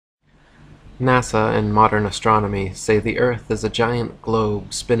NASA and modern astronomy say the Earth is a giant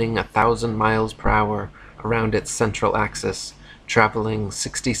globe spinning 1,000 miles per hour around its central axis, traveling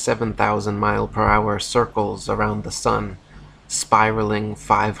 67,000 mile per hour circles around the Sun, spiraling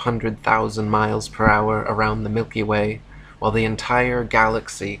 500,000 miles per hour around the Milky Way, while the entire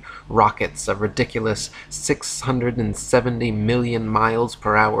galaxy rockets a ridiculous 670 million miles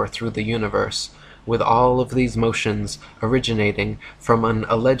per hour through the universe, with all of these motions originating from an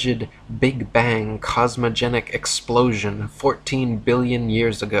alleged Big Bang cosmogenic explosion 14 billion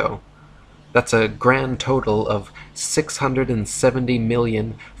years ago. That's a grand total of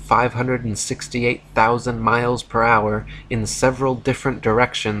 670,568,000 miles per hour in several different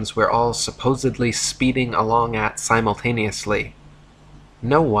directions we're all supposedly speeding along at simultaneously.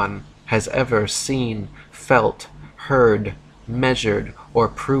 No one has ever seen, felt, heard, measured, or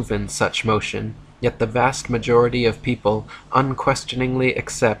proven such motion, yet the vast majority of people unquestioningly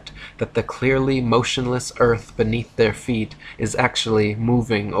accept that the clearly motionless Earth beneath their feet is actually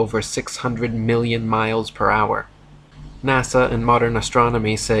moving over 600 million miles per hour. NASA and modern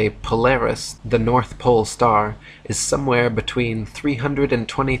astronomy say Polaris, the North Pole star, is somewhere between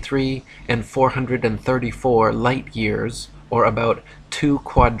 323 and 434 light years, or about 2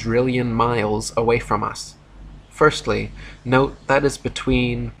 quadrillion miles away from us. Firstly, note that is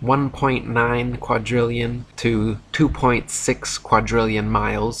between 1.9 quadrillion to 2.6 quadrillion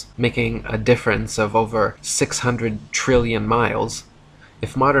miles, making a difference of over 600 trillion miles.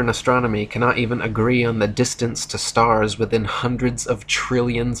 If modern astronomy cannot even agree on the distance to stars within hundreds of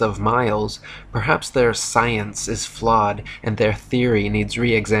trillions of miles, perhaps their science is flawed and their theory needs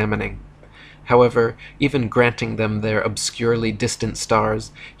re-examining. However, even granting them their obscurely distant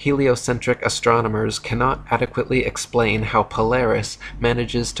stars, heliocentric astronomers cannot adequately explain how Polaris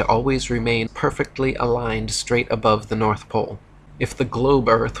manages to always remain perfectly aligned straight above the North Pole. If the globe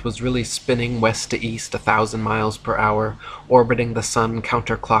Earth was really spinning west to east 1,000 miles per hour, orbiting the Sun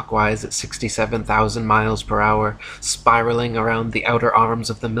counterclockwise at 67,000 miles per hour, spiraling around the outer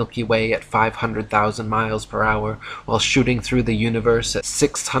arms of the Milky Way at 500,000 miles per hour, while shooting through the universe at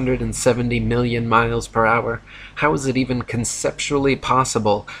 670 million miles per hour, how is it even conceptually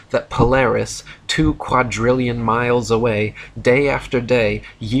possible that Polaris, 2 quadrillion miles away, day after day,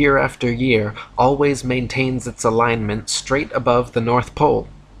 year after year, always maintains its alignment straight above the North Pole?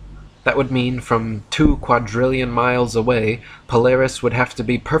 That would mean from 2 quadrillion miles away, Polaris would have to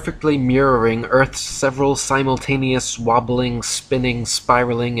be perfectly mirroring Earth's several simultaneous wobbling, spinning,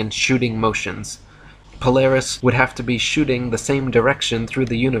 spiraling, and shooting motions. Polaris would have to be shooting the same direction through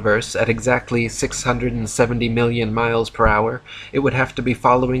the universe at exactly 670 million miles per hour. It would have to be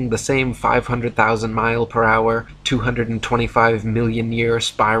following the same 500,000 mile per hour, 225 million year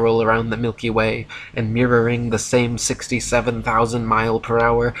spiral around the Milky Way, and mirroring the same 67,000 mile per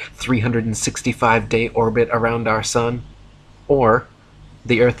hour, 365-day orbit around our Sun. Or,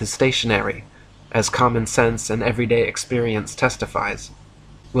 the Earth is stationary, as common sense and everyday experience testifies.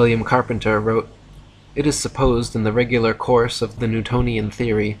 William Carpenter wrote, "It is supposed in the regular course of the Newtonian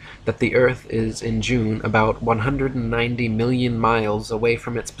theory that the Earth is in June about 190 million miles away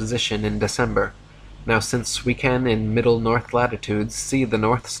from its position in December. Now since we can in middle north latitudes see the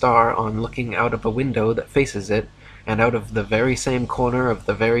North Star on looking out of a window that faces it, and out of the very same corner of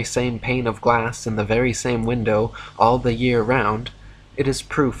the very same pane of glass in the very same window all the year round, it is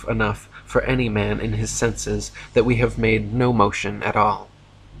proof enough for any man in his senses that we have made no motion at all."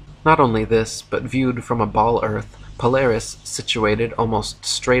 Not only this, but viewed from a ball Earth, Polaris, situated almost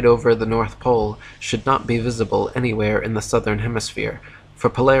straight over the North Pole, should not be visible anywhere in the southern hemisphere. For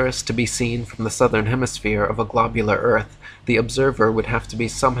Polaris to be seen from the southern hemisphere of a globular Earth, the observer would have to be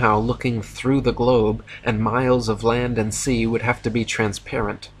somehow looking through the globe, and miles of land and sea would have to be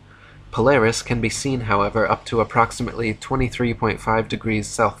transparent. Polaris can be seen, however, up to approximately 23.5 degrees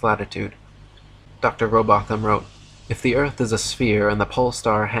south latitude. Dr. Robotham wrote, "If the Earth is a sphere and the pole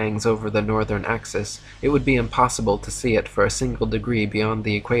star hangs over the northern axis, it would be impossible to see it for a single degree beyond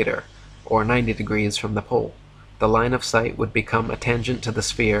the equator, or 90 degrees from the pole. The line of sight would become a tangent to the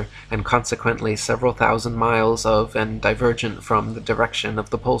sphere, and consequently several thousand miles of and divergent from the direction of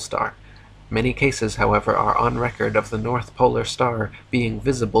the pole star. Many cases, however, are on record of the North Polar Star being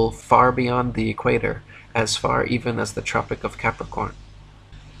visible far beyond the equator, as far even as the Tropic of Capricorn."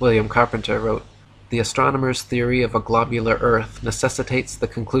 William Carpenter wrote, "The astronomer's theory of a globular Earth necessitates the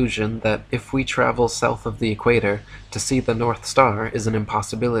conclusion that if we travel south of the equator, to see the North Star is an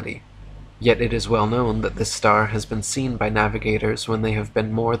impossibility. Yet it is well known that this star has been seen by navigators when they have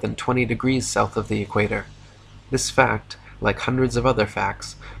been more than 20 degrees south of the equator. This fact, like hundreds of other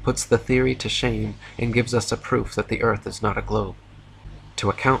facts, puts the theory to shame and gives us a proof that the Earth is not a globe." To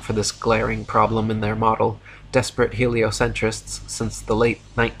account for this glaring problem in their model, desperate heliocentrists since the late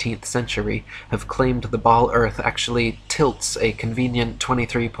 19th century have claimed the ball Earth actually tilts a convenient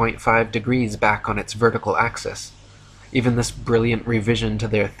 23.5 degrees back on its vertical axis. Even this brilliant revision to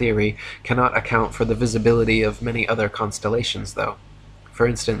their theory cannot account for the visibility of many other constellations, though. For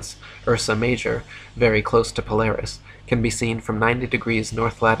instance, Ursa Major, very close to Polaris, can be seen from 90 degrees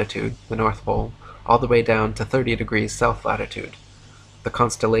north latitude, the North Pole, all the way down to 30 degrees south latitude. The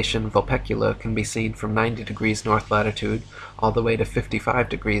constellation Vulpecula can be seen from 90 degrees north latitude all the way to 55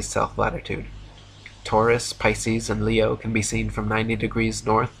 degrees south latitude. Taurus, Pisces, and Leo can be seen from 90 degrees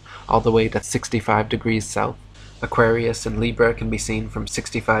north all the way to 65 degrees south. Aquarius and Libra can be seen from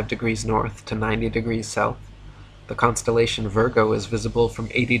 65 degrees north to 90 degrees south. The constellation Virgo is visible from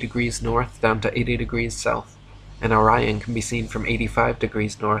 80 degrees north down to 80 degrees south, and Orion can be seen from 85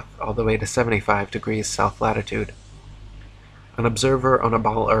 degrees north all the way to 75 degrees south latitude. An observer on a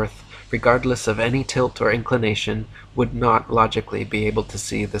ball Earth, regardless of any tilt or inclination, would not logically be able to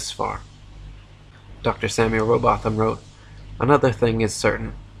see this far. Dr. Samuel Rowbotham wrote, "Another thing is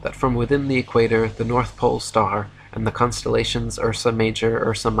certain, that from within the equator the North Pole star and the constellations Ursa Major,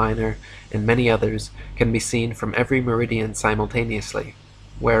 Ursa Minor, and many others can be seen from every meridian simultaneously,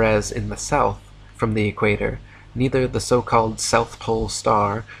 whereas in the south, from the equator, neither the so-called South Pole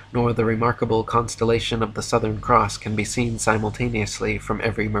star nor the remarkable constellation of the Southern Cross can be seen simultaneously from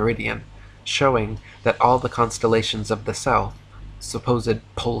every meridian, showing that all the constellations of the south, supposed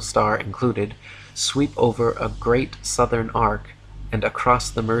pole star included, sweep over a great southern arc and across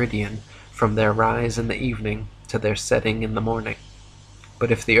the meridian from their rise in the evening to their setting in the morning.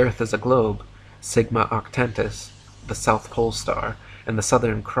 But if the Earth is a globe, Sigma Octantis, the South Pole star, and the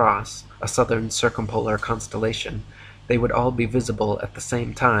Southern Cross, a southern circumpolar constellation, they would all be visible at the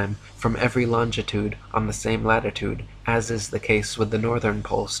same time from every longitude on the same latitude, as is the case with the Northern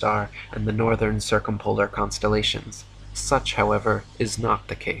Pole star and the northern circumpolar constellations. Such, however, is not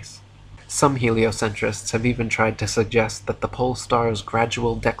the case. Some heliocentrists have even tried to suggest that the pole star's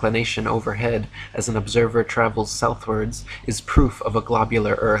gradual declination overhead as an observer travels southwards is proof of a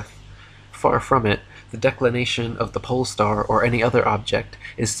globular Earth. Far from it. The declination of the pole star or any other object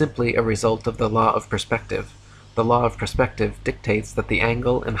is simply a result of the law of perspective. The law of perspective dictates that the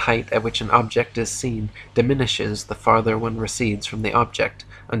angle and height at which an object is seen diminishes the farther one recedes from the object,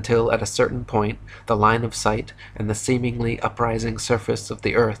 until at a certain point the line of sight and the seemingly uprising surface of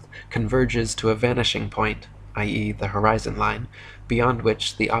the Earth converges to a vanishing point, i.e. the horizon line, beyond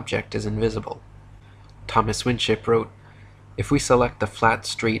which the object is invisible. Thomas Winship wrote, "If we select a flat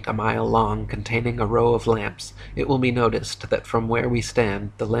street a mile long containing a row of lamps, it will be noticed that from where we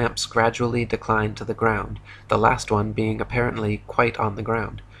stand the lamps gradually decline to the ground, the last one being apparently quite on the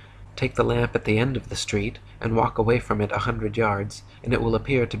ground. Take the lamp at the end of the street and walk away from it 100 yards, and it will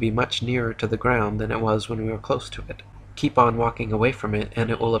appear to be much nearer to the ground than it was when we were close to it. Keep on walking away from it,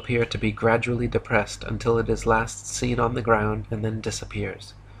 and it will appear to be gradually depressed until it is last seen on the ground and then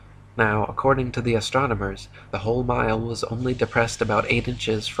disappears. Now, according to the astronomers, the whole mile was only depressed about 8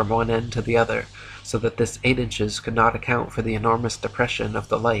 inches from one end to the other, so that this 8 inches could not account for the enormous depression of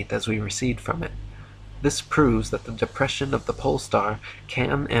the light as we recede from it. This proves that the depression of the pole star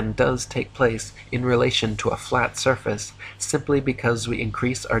can and does take place in relation to a flat surface, simply because we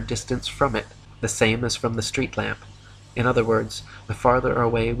increase our distance from it, the same as from the street lamp. In other words, the farther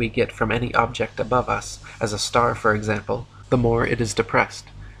away we get from any object above us, as a star for example, the more it is depressed.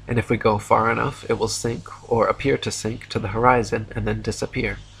 And if we go far enough, it will sink, or appear to sink, to the horizon and then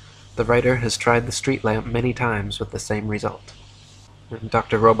disappear. The writer has tried the street lamp many times with the same result." And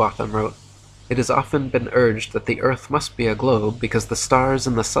Dr. Rowbotham wrote, "It has often been urged that the Earth must be a globe because the stars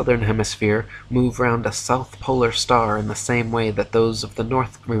in the southern hemisphere move round a south polar star in the same way that those of the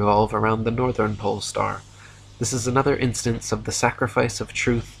north revolve around the northern pole star. This is another instance of the sacrifice of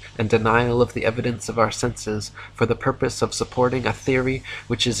truth and denial of the evidence of our senses for the purpose of supporting a theory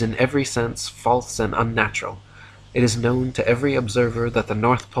which is in every sense false and unnatural. It is known to every observer that the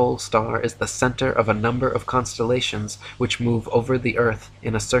North Pole star is the center of a number of constellations which move over the Earth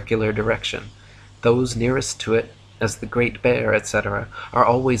in a circular direction. Those nearest to it, as the Great Bear, etc., are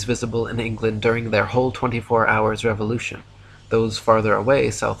always visible in England during their whole 24 hours revolution. Those farther away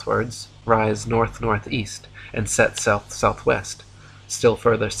southwards rise north-northeast and set south-southwest. Still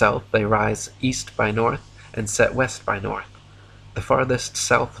further south they rise east by north and set west by north. The farthest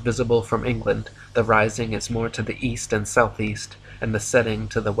south visible from England, the rising is more to the east and southeast, and the setting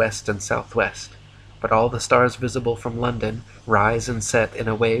to the west and southwest. But all the stars visible from London rise and set in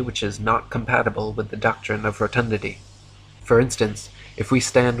a way which is not compatible with the doctrine of rotundity. For instance, if we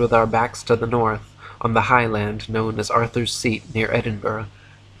stand with our backs to the north, on the high land known as Arthur's Seat near Edinburgh,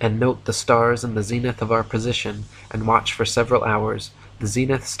 and note the stars in the zenith of our position, and watch for several hours, the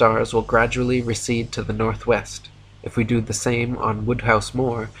zenith stars will gradually recede to the northwest. If we do the same on Woodhouse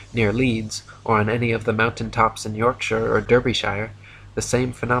Moor, near Leeds, or on any of the mountain tops in Yorkshire or Derbyshire, the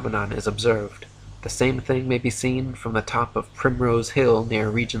same phenomenon is observed. The same thing may be seen from the top of Primrose Hill near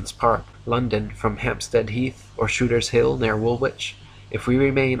Regent's Park, London, from Hampstead Heath or Shooter's Hill near Woolwich. If we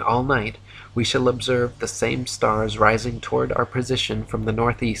remain all night, we shall observe the same stars rising toward our position from the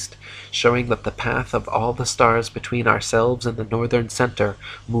northeast, showing that the path of all the stars between ourselves and the northern center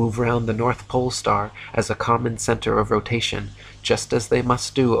move round the North Pole star as a common center of rotation, just as they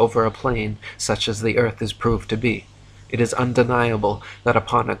must do over a plane such as the earth is proved to be. It is undeniable that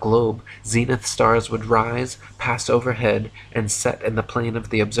upon a globe zenith stars would rise, pass overhead, and set in the plane of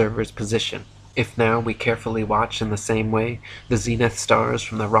the observer's position. If now we carefully watch in the same way the zenith stars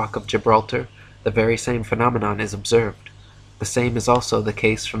from the Rock of Gibraltar, the very same phenomenon is observed. The same is also the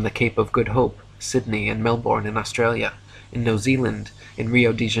case from the Cape of Good Hope, Sydney, and Melbourne in Australia, in New Zealand, in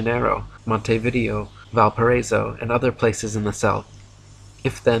Rio de Janeiro, Montevideo, Valparaiso, and other places in the south.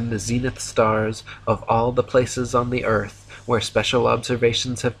 If then the zenith stars of all the places on the earth where special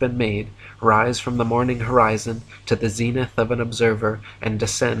observations have been made rise from the morning horizon to the zenith of an observer and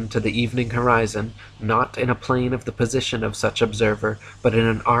descend to the evening horizon, not in a plane of the position of such observer, but in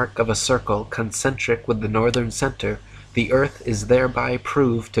an arc of a circle concentric with the northern center, the earth is thereby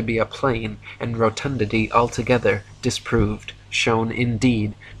proved to be a plane, and rotundity altogether disproved, shown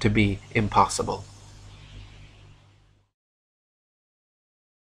indeed to be impossible.